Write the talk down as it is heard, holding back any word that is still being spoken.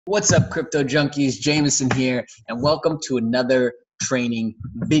What's up, crypto junkies? Jameson here, and welcome to another training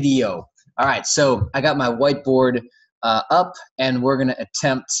video. All right, so I got my whiteboard up, and we're gonna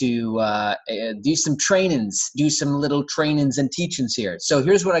attempt to do some trainings, do some little trainings and teachings here. So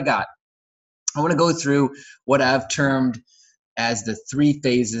here's what I got. I want to go through what I've termed as the 3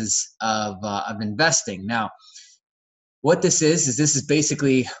 phases of investing. Now, what this is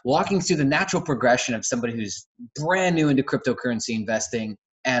basically walking through the natural progression of somebody who's brand new into cryptocurrency investing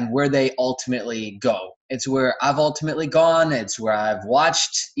and where they ultimately go. It's where I've ultimately gone. It's where I've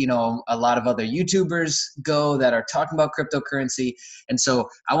watched, a lot of other YouTubers go that are talking about cryptocurrency. And so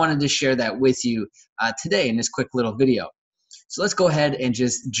I wanted to share that with you today in this quick little video. So let's go ahead and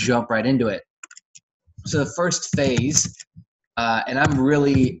just jump right into it. So the first phase, and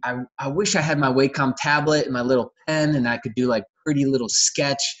I wish I had my Wacom tablet and my little pen and I could do like pretty little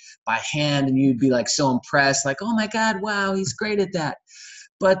sketch by hand and you'd be like so impressed, like, oh my God, wow, he's great at that.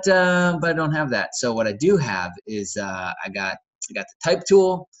 But I don't have that. So what I do have is I got the type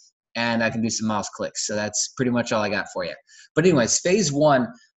tool and I can do some mouse clicks. So that's pretty much all I got for you. But anyways, phase 1,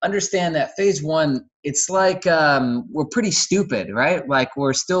 understand that phase 1, it's like we're pretty stupid, right? Like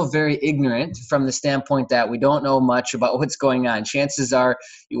we're still very ignorant from the standpoint that we don't know much about what's going on. Chances are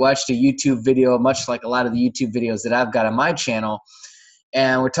you watched a YouTube video, much like a lot of the YouTube videos that I've got on my channel,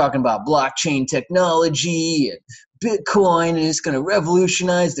 and we're talking about blockchain technology and Bitcoin, and it's going to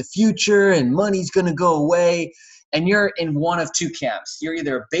revolutionize the future and money's going to go away. And you're in one of 2 camps. You're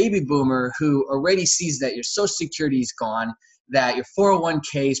either a baby boomer who already sees that your Social Security is gone, that your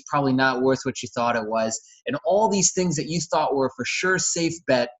 401k is probably not worth what you thought it was, and all these things that you thought were for sure safe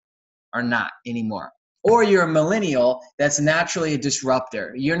bet are not anymore. Or you're a millennial that's naturally a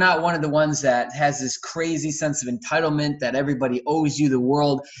disruptor. You're not one of the ones that has this crazy sense of entitlement that everybody owes you the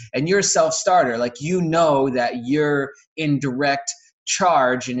world, and you're a self-starter. Like you know that you're in direct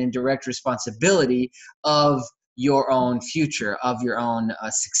charge and in direct responsibility of your own future, of your own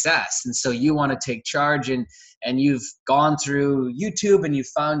success. And so you want to take charge, and you've gone through YouTube and you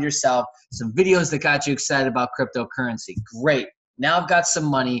found yourself some videos that got you excited about cryptocurrency. Great. Now I've got some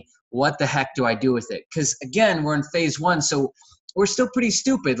money. What the heck do I do with it? Because again, we're in phase 1, so we're still pretty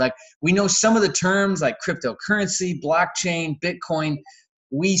stupid. Like we know some of the terms like cryptocurrency, blockchain, Bitcoin.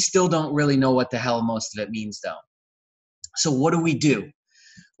 We still don't really know what the hell most of it means though. So what do?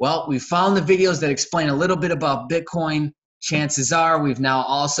 Well, we found the videos that explain a little bit about Bitcoin. Chances are we've now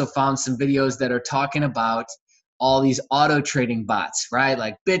also found some videos that are talking about all these auto trading bots, right?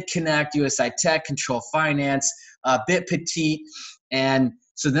 Like BitConnect, USI Tech, Control Finance, BitPetite. And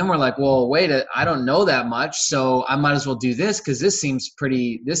so then we're like, well, wait, I don't know that much, so I might as well do this because this seems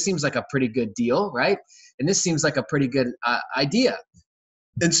like a pretty good deal, right? And this seems like a pretty good idea.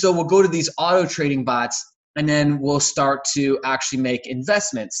 And so we'll go to these auto trading bots, and then we'll start to actually make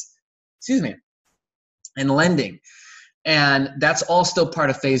investments, and lending. And that's all still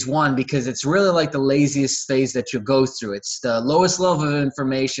part of phase 1 because it's really like the laziest phase that you'll go through. It's the lowest level of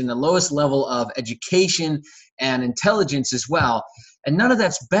information, the lowest level of education and intelligence as well. And none of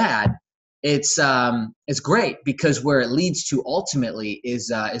that's bad. It's great because where it leads to ultimately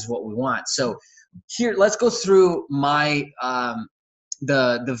is what we want. So here, let's go through my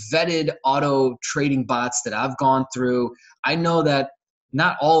the vetted auto trading bots that I've gone through. I know that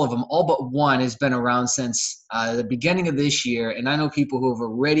not all of them, all but one has been around since the beginning of this year. And I know people who have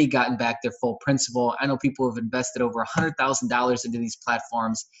already gotten back their full principal. I know people who have invested over $100,000 into these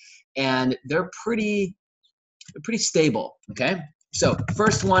platforms, and they're pretty stable, okay? So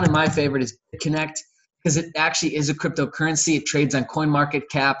first one and my favorite is BitConnect because it actually is a cryptocurrency. It trades on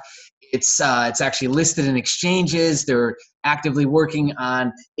CoinMarketCap. It's actually listed in exchanges. They're actively working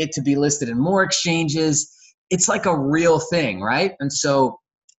on it to be listed in more exchanges. It's like a real thing, right? And so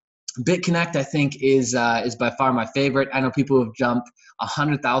BitConnect, I think, is by far my favorite. I know people who have jumped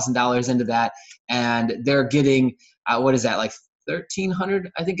 $100,000 into that, and they're getting what is that, like $1,300,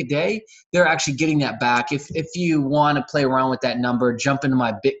 I think, a day. They're actually getting that back. If you want to play around with that number, jump into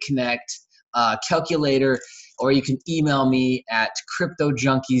my BitConnect calculator, or you can email me at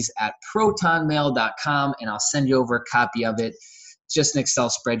cryptojunkies@protonmail.com, and I'll send you over a copy of it. Just an Excel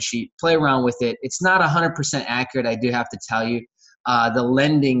spreadsheet. Play around with it. It's not 100% accurate, I do have to tell you. The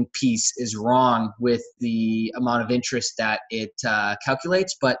lending piece is wrong with the amount of interest that it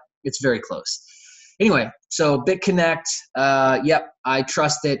calculates, but it's very close. Anyway, so BitConnect, yep, I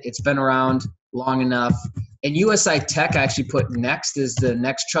trust it. It's been around long enough. And USI Tech, I actually put next as the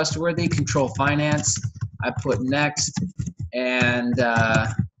next trustworthy. Control Finance, I put next. And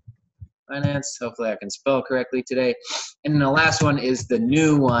Finance, hopefully I can spell correctly today. And then the last one is the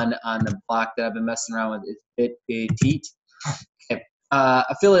new one on the block that I've been messing around with, is BitPetite. Okay.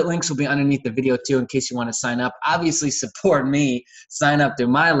 affiliate links will be underneath the video too in case you want to sign up. Obviously, support me. Sign up through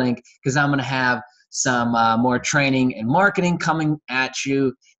my link because I'm going to have some more training and marketing coming at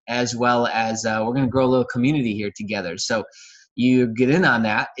you, as well as we're going to grow a little community here together. So you get in on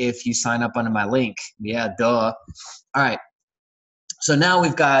that if you sign up under my link. Yeah, duh. All right. So now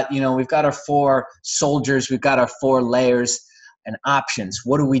we've got, we've got our 4 soldiers. We've got our 4 layers and options.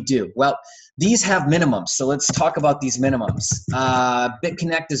 What do we do? Well, these have minimums. So let's talk about these minimums.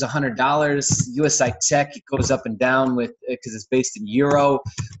 BitConnect is $100. USI Tech, it goes up and down with because it's based in euro,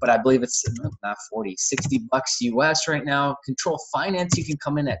 but I believe it's not 40, 60 bucks US right now. Control Finance, you can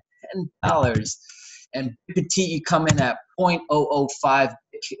come in at $10. And Petit, you come in at 0.005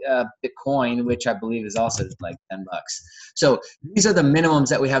 Bitcoin, which I believe is also like 10 bucks. So these are the minimums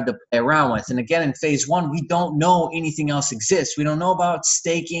that we have to play around with. And again, in phase 1, we don't know anything else exists. We don't know about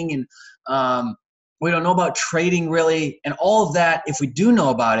staking, and we don't know about trading really. And all of that, if we do know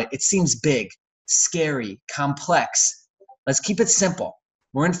about it, it seems big, scary, complex. Let's keep it simple.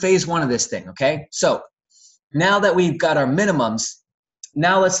 We're in phase 1 of this thing, okay? So now that we've got our minimums,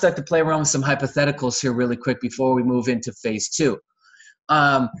 now let's start to play around with some hypotheticals here really quick before we move into phase 2.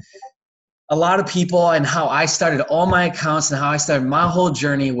 A lot of people, and how I started all my accounts and how I started my whole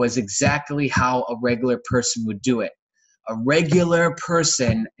journey was exactly how a regular person would do it. A regular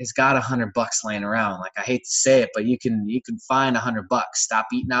person has got $100 laying around. Like, I hate to say it, but you can find $100. Stop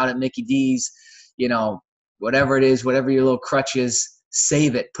eating out at Mickey D's, whatever it is, whatever your little crutch is,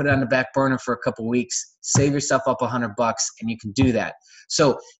 save it, put it on the back burner for a couple weeks, save yourself up $100, and you can do that.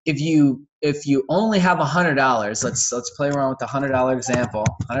 So if you only have $100, let's play around with the $100 example,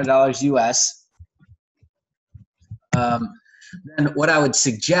 $100 US. Then what I would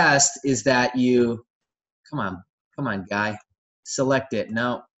suggest is that you, come on, guy, select it.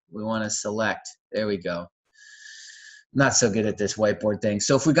 No, we want to select. There we go. Not so good at this whiteboard thing.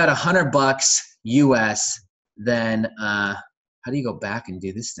 So if we got $100 US, then how do you go back and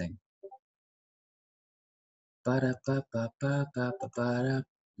do this thing? No,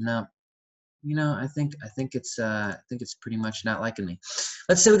 I think it's pretty much not liking me.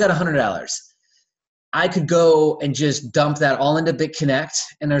 Let's say we got $100. I could go and just dump that all into BitConnect,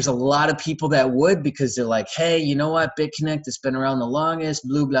 and there's a lot of people that would, because they're like, hey, you know what, BitConnect has been around the longest,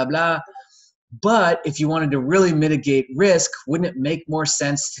 blah blah blah. But if you wanted to really mitigate risk, wouldn't it make more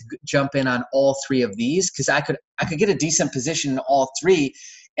sense to jump in on all 3 of these? Because I could get a decent position in all 3,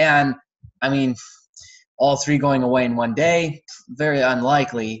 and I mean, all 3 going away in one day, very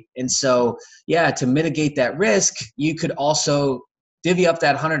unlikely. And so, yeah, to mitigate that risk, you could also divvy up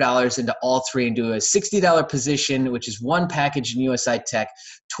that $100 into all 3 and do a $60 position, which is 1 package in USI Tech,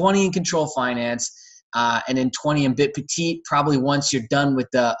 20 in Control Finance, and then 20 in Bit Petit. Probably once you're done with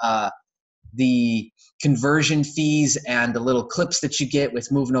the conversion fees and the little clips that you get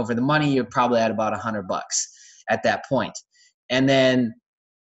with moving over the money, you're probably at about $100 at that point. And then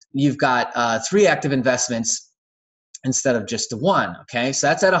you've got 3 active investments instead of just the 1, okay? So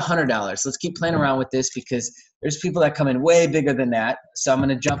that's at $100. Let's keep playing around with this because there's people that come in way bigger than that. So I'm going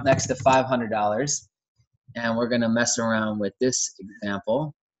to jump next to $500, and we're going to mess around with this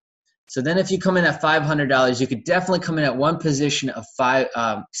example. So then if you come in at $500, you could definitely come in at 1 position of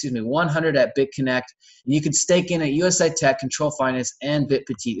 100 at BitConnect. And you could stake in at USI Tech, Control Finance, and Bit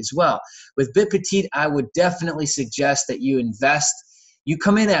Petit as well. With Bit Petit, I would definitely suggest that you invest. You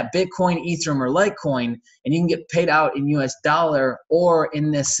come in at Bitcoin, Ethereum, or Litecoin, and you can get paid out in US dollar or in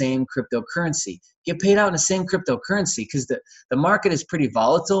the same cryptocurrency. Get paid out in the same cryptocurrency because the market is pretty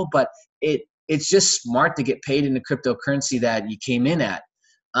volatile, but it's just smart to get paid in the cryptocurrency that you came in at.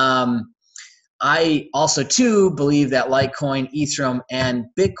 I also, too, believe that Litecoin, Ethereum, and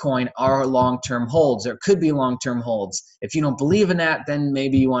Bitcoin are long-term holds, or could be long-term holds. If you don't believe in that, then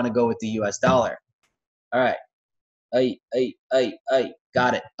maybe you want to go with the US dollar. All right.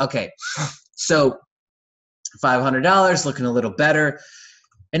 Got it. Okay. So $500, looking a little better.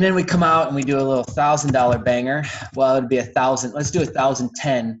 And then we come out and we do a little $1,000 banger. Well, it'd be 1,000. Let's do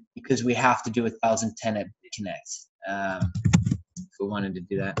 1,010 because we have to do 1,010 at BitConnect. If we wanted to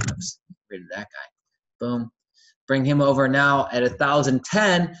do that, oops, rid of that guy. Boom. Bring him over now at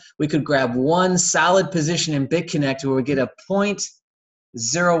 1,010. We could grab 1 solid position in BitConnect where we get a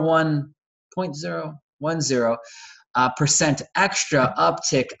 0.10% extra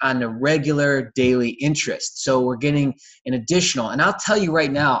uptick on the regular daily interest. So we're getting an additional, and I'll tell you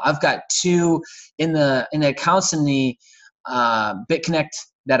right now, I've got 2 in the accounts in the BitConnect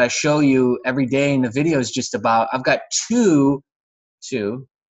that I show you every day in the videos just about. I've got two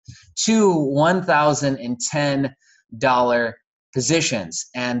 $1,010 positions,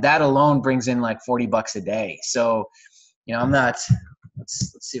 and that alone brings in like $40 a day. So, I'm not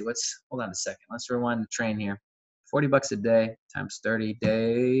let's see, hold on a second. Let's rewind the train here. 40 bucks a day times 30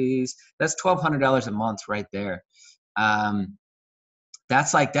 days. That's $1,200 a month right there.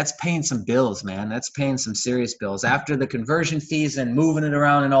 That's paying some bills, man. That's paying some serious bills. After the conversion fees and moving it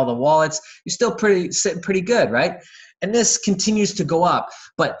around in all the wallets, you're still sitting pretty good, right? And this continues to go up.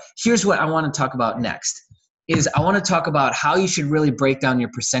 But here's what I want to talk about next is I want to talk about how you should really break down your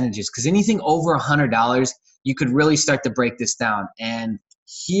percentages, because anything over $100, you could really start to break this down. And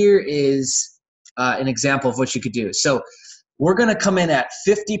here is an example of what you could do. So we're going to come in at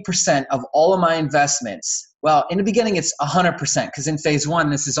 50% of all of my investments. Well, in the beginning, it's 100% because in phase one,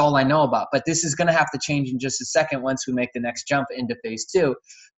 this is all I know about. But this is going to have to change in just a second once we make the next jump into phase two.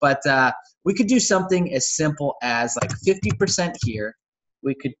 But we could do something as simple as like 50% here.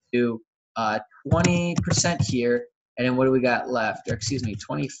 We could do 20% here. And then what do we got left? Or excuse me,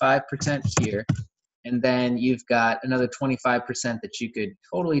 25% here. And then you've got another 25% that you could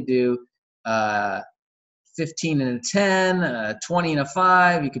totally do 15 and a 10, 20 and a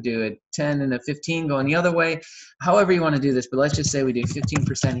 5. You could do a 10 and a 15 going the other way. However you want to do this, but let's just say we do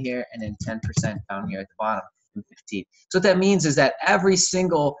 15% here and then 10% down here at the bottom, 15. So what that means is that every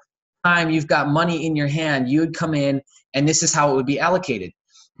single time you've got money in your hand, you would come in and this is how it would be allocated.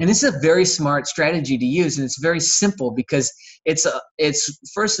 And this is a very smart strategy to use, and it's very simple because it's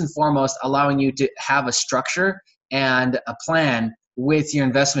first and foremost allowing you to have a structure and a plan with your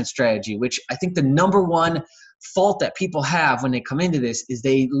investment strategy, which I think the number one fault that people have when they come into this is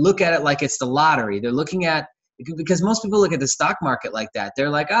they look at it like it's the lottery. They're looking at, because most people look at the stock market like that. They're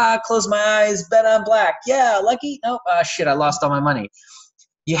like, close my eyes, bet on black. Yeah, lucky. Nope. Shit, I lost all my money.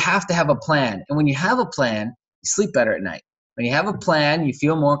 You have to have a plan. And when you have a plan, you sleep better at night. When you have a plan, you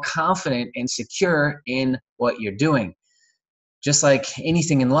feel more confident and secure in what you're doing. Just like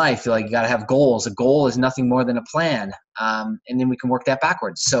anything in life, you got to have goals. A goal is nothing more than a plan. And then we can work that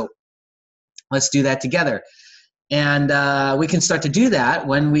backwards. So let's do that together. And we can start to do that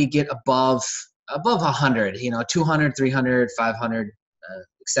when we get above 100, 200, 300, 500,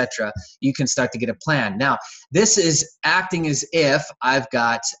 etc. You can start to get a plan. Now, this is acting as if I've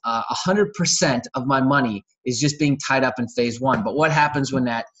got 100% of my money is just being tied up in phase one. But what happens when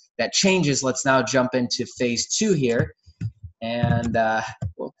that changes? Let's now jump into phase two here. And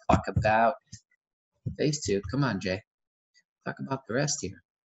we'll talk about phase two. Come on, Jay. Talk about the rest here.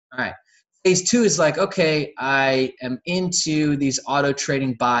 All right. Phase two is like, okay, I am into these auto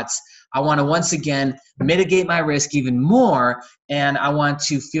trading bots. I want to once again mitigate my risk even more, and I want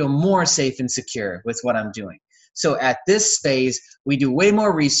to feel more safe and secure with what I'm doing. So at this phase, we do way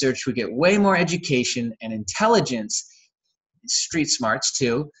more research. We get way more education and intelligence, street smarts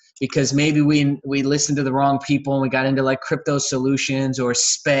too, because maybe we listened to the wrong people and we got into like crypto solutions or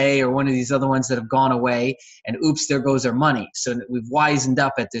SPAY or one of these other ones that have gone away, and oops, there goes our money. So we've wisened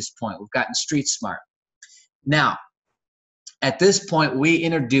up at this point. We've gotten street smart. Now, at this point, we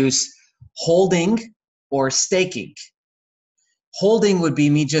introduce holding or staking. Holding would be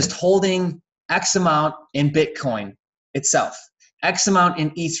me just holding X amount in Bitcoin itself, X amount in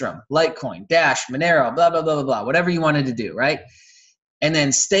Ethereum, Litecoin, Dash, Monero, blah, blah, blah, blah, blah, whatever you wanted to do, right? And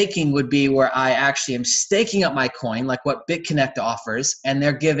then staking would be where I actually am staking up my coin, like what BitConnect offers, and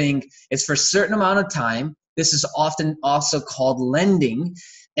they're giving, it's for a certain amount of time. This is often also called lending,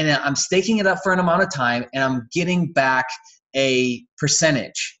 and I'm staking it up for an amount of time, and I'm getting back a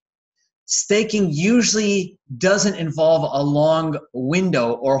percentage. Staking usually doesn't involve a long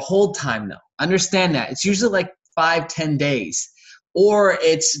window or hold time, though. Understand that. It's usually like 5-10 days. Or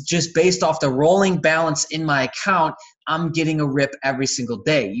it's just based off the rolling balance in my account, I'm getting a rip every single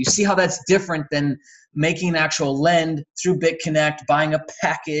day. You see how that's different than making an actual lend through BitConnect, buying a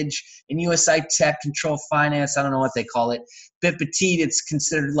package in USI Tech, Control Finance, I don't know what they call it. BitPetite, it's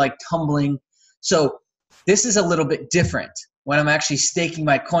considered like tumbling. So this is a little bit different when I'm actually staking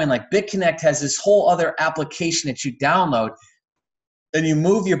my coin. Like BitConnect has this whole other application that you download, and you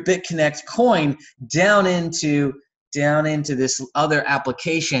move your BitConnect coin down into this other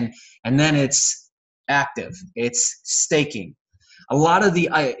application, and then it's active. It's staking. A lot of the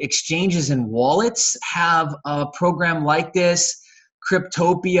exchanges and wallets have a program like this.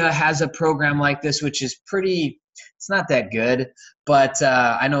 Cryptopia has a program like this, which is pretty, it's not that good, but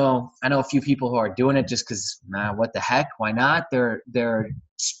I know a few people who are doing it just because, what the heck, why not? They're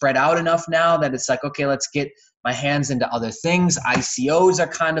spread out enough now that it's like, okay, let's get my hands into other things. ICOs are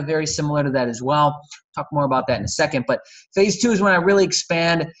kind of very similar to that as well. Talk more about that in a second. But phase two is when I really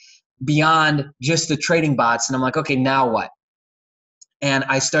expand beyond just the trading bots, and I'm like, okay, now what? And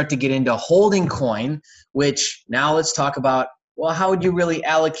I start to get into holding coin, which now let's talk about, well, how would you really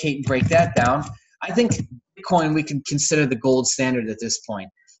allocate and break that down? I think Bitcoin we can consider the gold standard at this point.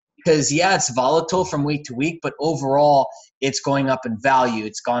 Because, yeah, it's volatile from week to week, but overall, it's going up in value.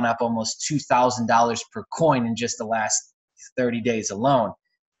 It's gone up almost $2,000 per coin in just the last 30 days alone.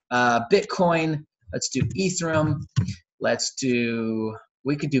 Bitcoin, let's do Ethereum.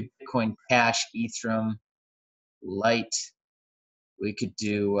 We could do Bitcoin Cash, Ethereum, Lite. We could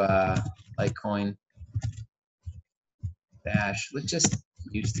do Litecoin, Dash. Let's just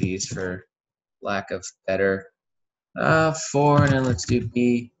use these for lack of better. 4, and then let's do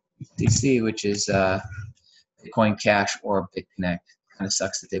BTC, which is Bitcoin Cash or BitConnect. Kind of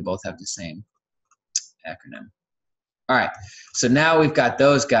sucks that they both have the same acronym. All right, so now we've got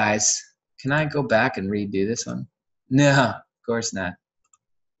those guys. Can I go back and redo this one? No, of course not,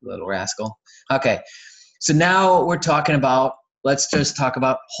 little rascal. Okay, so now we're talking about, let's just talk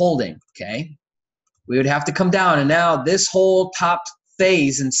about holding, okay? We would have to come down, and now this whole top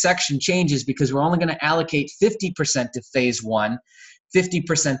phase and section changes because we're only going to allocate 50% to phase 1,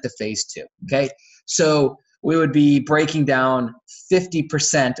 50% to phase 2, okay? So we would be breaking down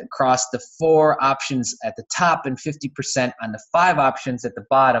 50% across the 4 options at the top and 50% on the 5 options at the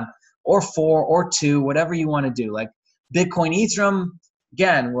bottom, or 4 or 2, whatever you want to do. Like Bitcoin, Ethereum,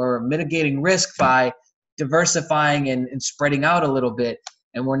 again, we're mitigating risk by diversifying and spreading out a little bit,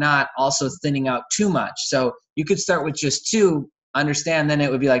 and we're not also thinning out too much. So you could start with just 2, understand, then it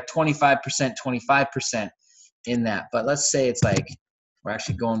would be like 25%, 25% in that. But let's say it's like, we're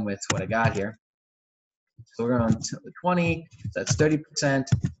actually going with what I got here. So we're going to 20, so that's 30%,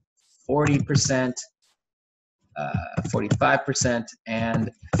 40%, 45%,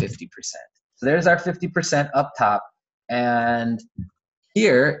 and 50%. So there's our 50% up top. And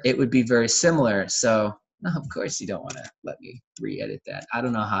here it would be very similar. So no, of course you don't want to let me re-edit that. I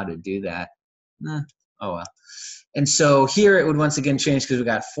don't know how to do that. Oh well. And so here it would once again change because we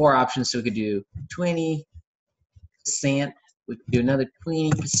got 4 options. So we could do 20%. We could do another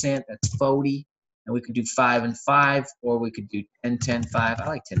 20%. That's 40. And we could do 5 and 5, or we could do 10, 10, 5. I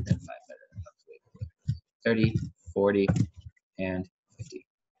like 10, 10, 5 better. 30, 40, and 50.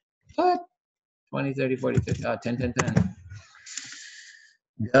 What? 20, 30, 40, 50. Oh, 10, 10, 10.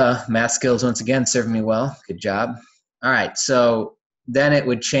 Math skills once again serving me well. Good job. All right. So then it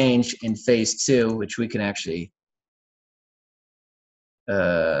would change in phase 2, which we can actually.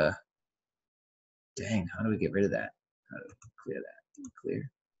 Dang, how do we get rid of that? How do we clear that?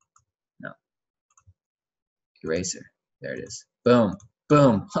 Clear. No. Eraser. There it is. Boom.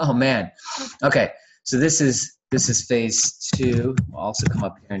 Boom. Oh man. Okay. So this is phase 2. We'll also come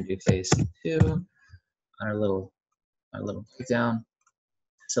up here and do phase 2 on our little breakdown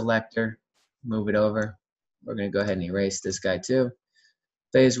selector. Move it over. We're going to go ahead and erase this guy too.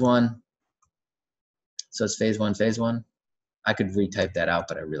 Phase 1. So it's phase 1, phase 1. I could retype that out,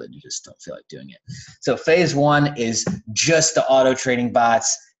 but I really just don't feel like doing it. So phase 1 is just the auto trading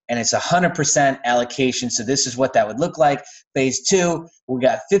bots, and it's 100% allocation. So this is what that would look like. Phase 2, we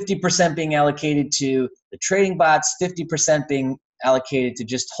got 50% being allocated to the trading bots, 50% being allocated to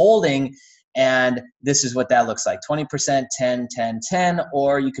just holding, and this is what that looks like. 20%, 10, 10, 10,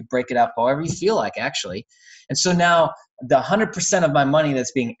 or you could break it up however you feel like, actually. And so now the 100% of my money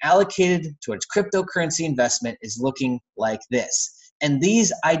that's being allocated towards cryptocurrency investment is looking like this. And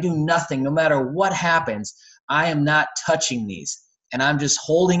these, I do nothing. No matter what happens, I am not touching these. And I'm just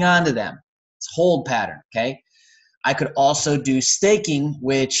holding on to them. It's hold pattern, okay? I could also do staking,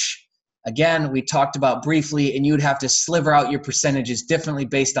 which, again, we talked about briefly, and you would have to sliver out your percentages differently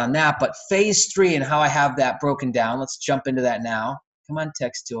based on that. But phase 3 and how I have that broken down, let's jump into that now. Come on,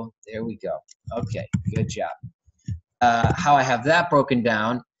 text tool. There we go. Okay, good job. How I have that broken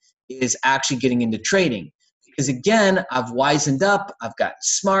down is actually getting into trading. Because again, I've wisened up, I've gotten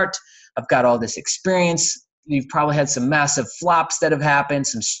smart, I've got all this experience. You've probably had some massive flops that have happened,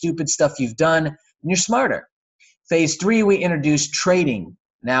 some stupid stuff you've done, and you're smarter. Phase 3, we introduced trading.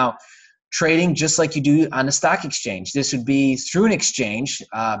 Now, trading just like you do on a stock exchange. This would be through an exchange.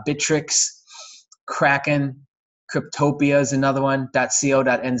 Bittrex, Kraken, Cryptopia is another one,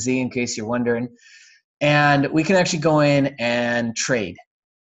 .co.nz in case you're wondering. And we can actually go in and trade.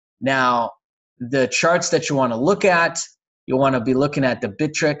 Now, the charts that you want to look at, you'll want to be looking at the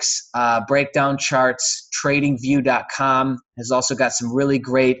Bittrex breakdown charts. TradingView.com has also got some really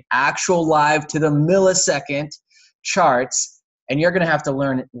great actual live to the millisecond charts. And you're going to have to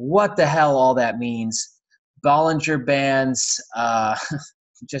learn what the hell all that means. Bollinger Bands,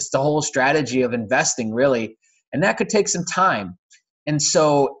 just the whole strategy of investing, really. And that could take some time. And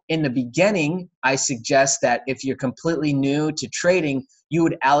so in the beginning, I suggest that if you're completely new to trading, you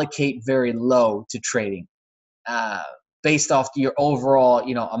would allocate very low to trading. based off your overall,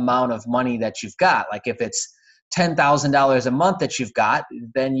 you know, amount of money that you've got. Like if it's $10,000 a month that you've got,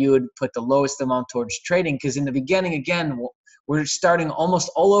 then you would put the lowest amount towards trading. Because in the beginning, again, we're starting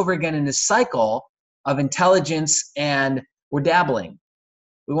almost all over again in this cycle of intelligence, and we're dabbling.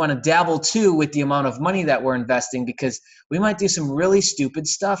 We want to dabble too with the amount of money that we're investing, because we might do some really stupid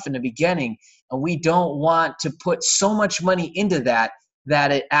stuff in the beginning, and we don't want to put so much money into that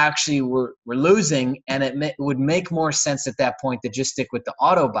it actually we're losing, and it would make more sense at that point to just stick with the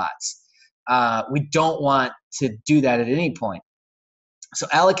Autobots. We don't want to do that at any point. So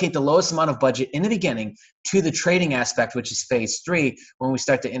allocate the lowest amount of budget in the beginning to the trading aspect, which is phase 3, when we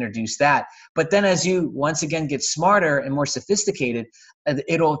start to introduce that. But then as you once again get smarter and more sophisticated,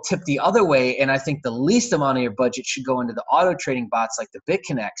 it'll tip the other way. And I think the least amount of your budget should go into the auto trading bots like the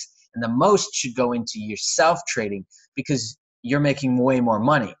BitConnects, and the most should go into your self trading, because you're making way more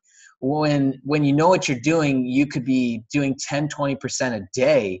money. When you know what you're doing, you could be doing 10-20% a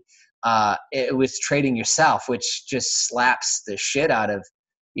day with trading yourself, which just slaps the shit out of,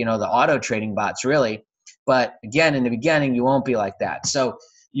 you know, the auto trading bots, really. But again, in the beginning, you won't be like that. So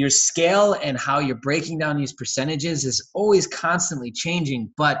your scale and how you're breaking down these percentages is always constantly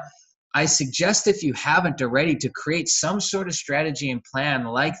changing. But I suggest, if you haven't already, to create some sort of strategy and plan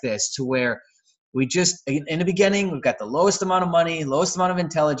like this, to where we just, in the beginning, we've got the lowest amount of money, lowest amount of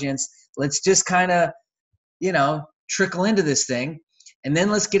intelligence. Let's just kind of, you know, trickle into this thing. And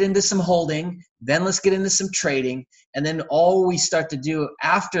then let's get into some holding. Then let's get into some trading. And then all we start to do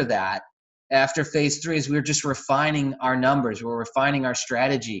after that, after phase 3, is we're just refining our numbers. We're refining our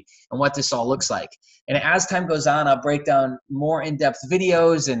strategy and what this all looks like. And as time goes on, I'll break down more in-depth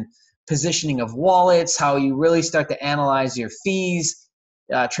videos and positioning of wallets, how you really start to analyze your fees,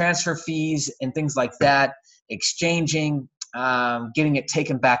 transfer fees, and things like that, exchanging, getting it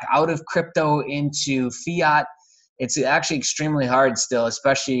taken back out of crypto into fiat. It's actually extremely hard still,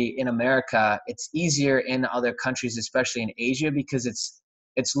 especially in America. It's easier in other countries, especially in Asia, because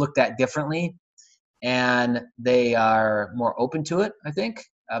it's looked at differently, and they are more open to it, I think,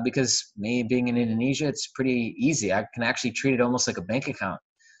 because me being in Indonesia, it's pretty easy. I can actually treat it almost like a bank account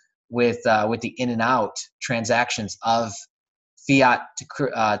with the in and out transactions of fiat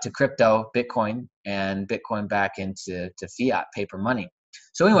to crypto, Bitcoin, and Bitcoin back into fiat paper money.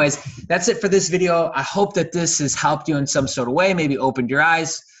 So anyways, that's it for this video. I hope that this has helped you in some sort of way, maybe opened your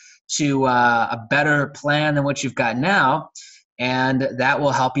eyes to a better plan than what you've got now. And that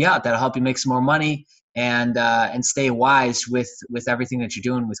will help you out. That'll help you make some more money and stay wise with everything that you're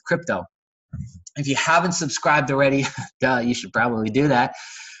doing with crypto. If you haven't subscribed already, you should probably do that,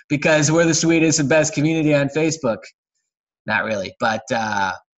 because we're the sweetest and best community on Facebook. Not really, but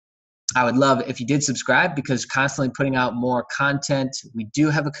I would love if you did subscribe, because constantly putting out more content. We do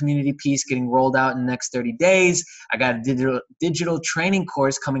have a community piece getting rolled out in the next 30 days. I got a digital training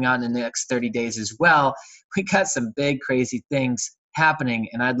course coming out in the next 30 days as well. We got some big, crazy things happening,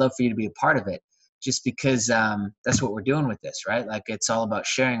 and I'd love for you to be a part of it, just because that's what we're doing with this, right? Like, it's all about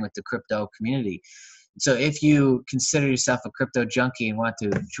sharing with the crypto community. So if you consider yourself a crypto junkie and want to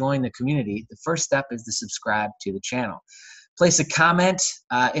join the community, the first step is to subscribe to the channel. Place a comment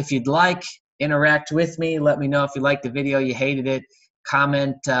if you'd like. Interact with me. Let me know if you liked the video, you hated it.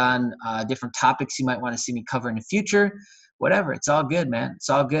 Comment on different topics you might want to see me cover in the future. Whatever. It's all good, man. It's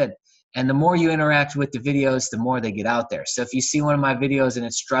all good. And the more you interact with the videos, the more they get out there. So if you see one of my videos and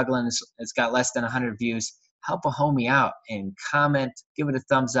it's struggling, it's got less than 100 views, help a homie out and comment, give it a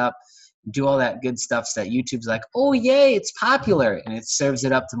thumbs up, do all that good stuff so that YouTube's like, oh, yay, it's popular, and it serves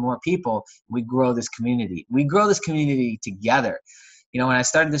it up to more people. We grow this community. We grow this community together. You know, when I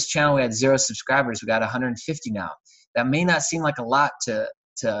started this channel, we had 0 subscribers. We got 150 now. That may not seem like a lot to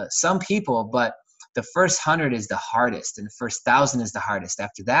some people, but the first 100 is the hardest, and the first 1,000 is the hardest.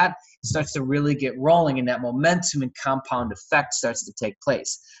 After that, it starts to really get rolling, and that momentum and compound effect starts to take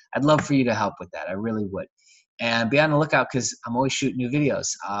place. I'd love for you to help with that. I really would. And be on the lookout, because I'm always shooting new videos.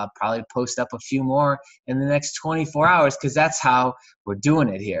 I'll probably post up a few more in the next 24 hours, because that's how we're doing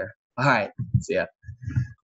it here. All right. See ya.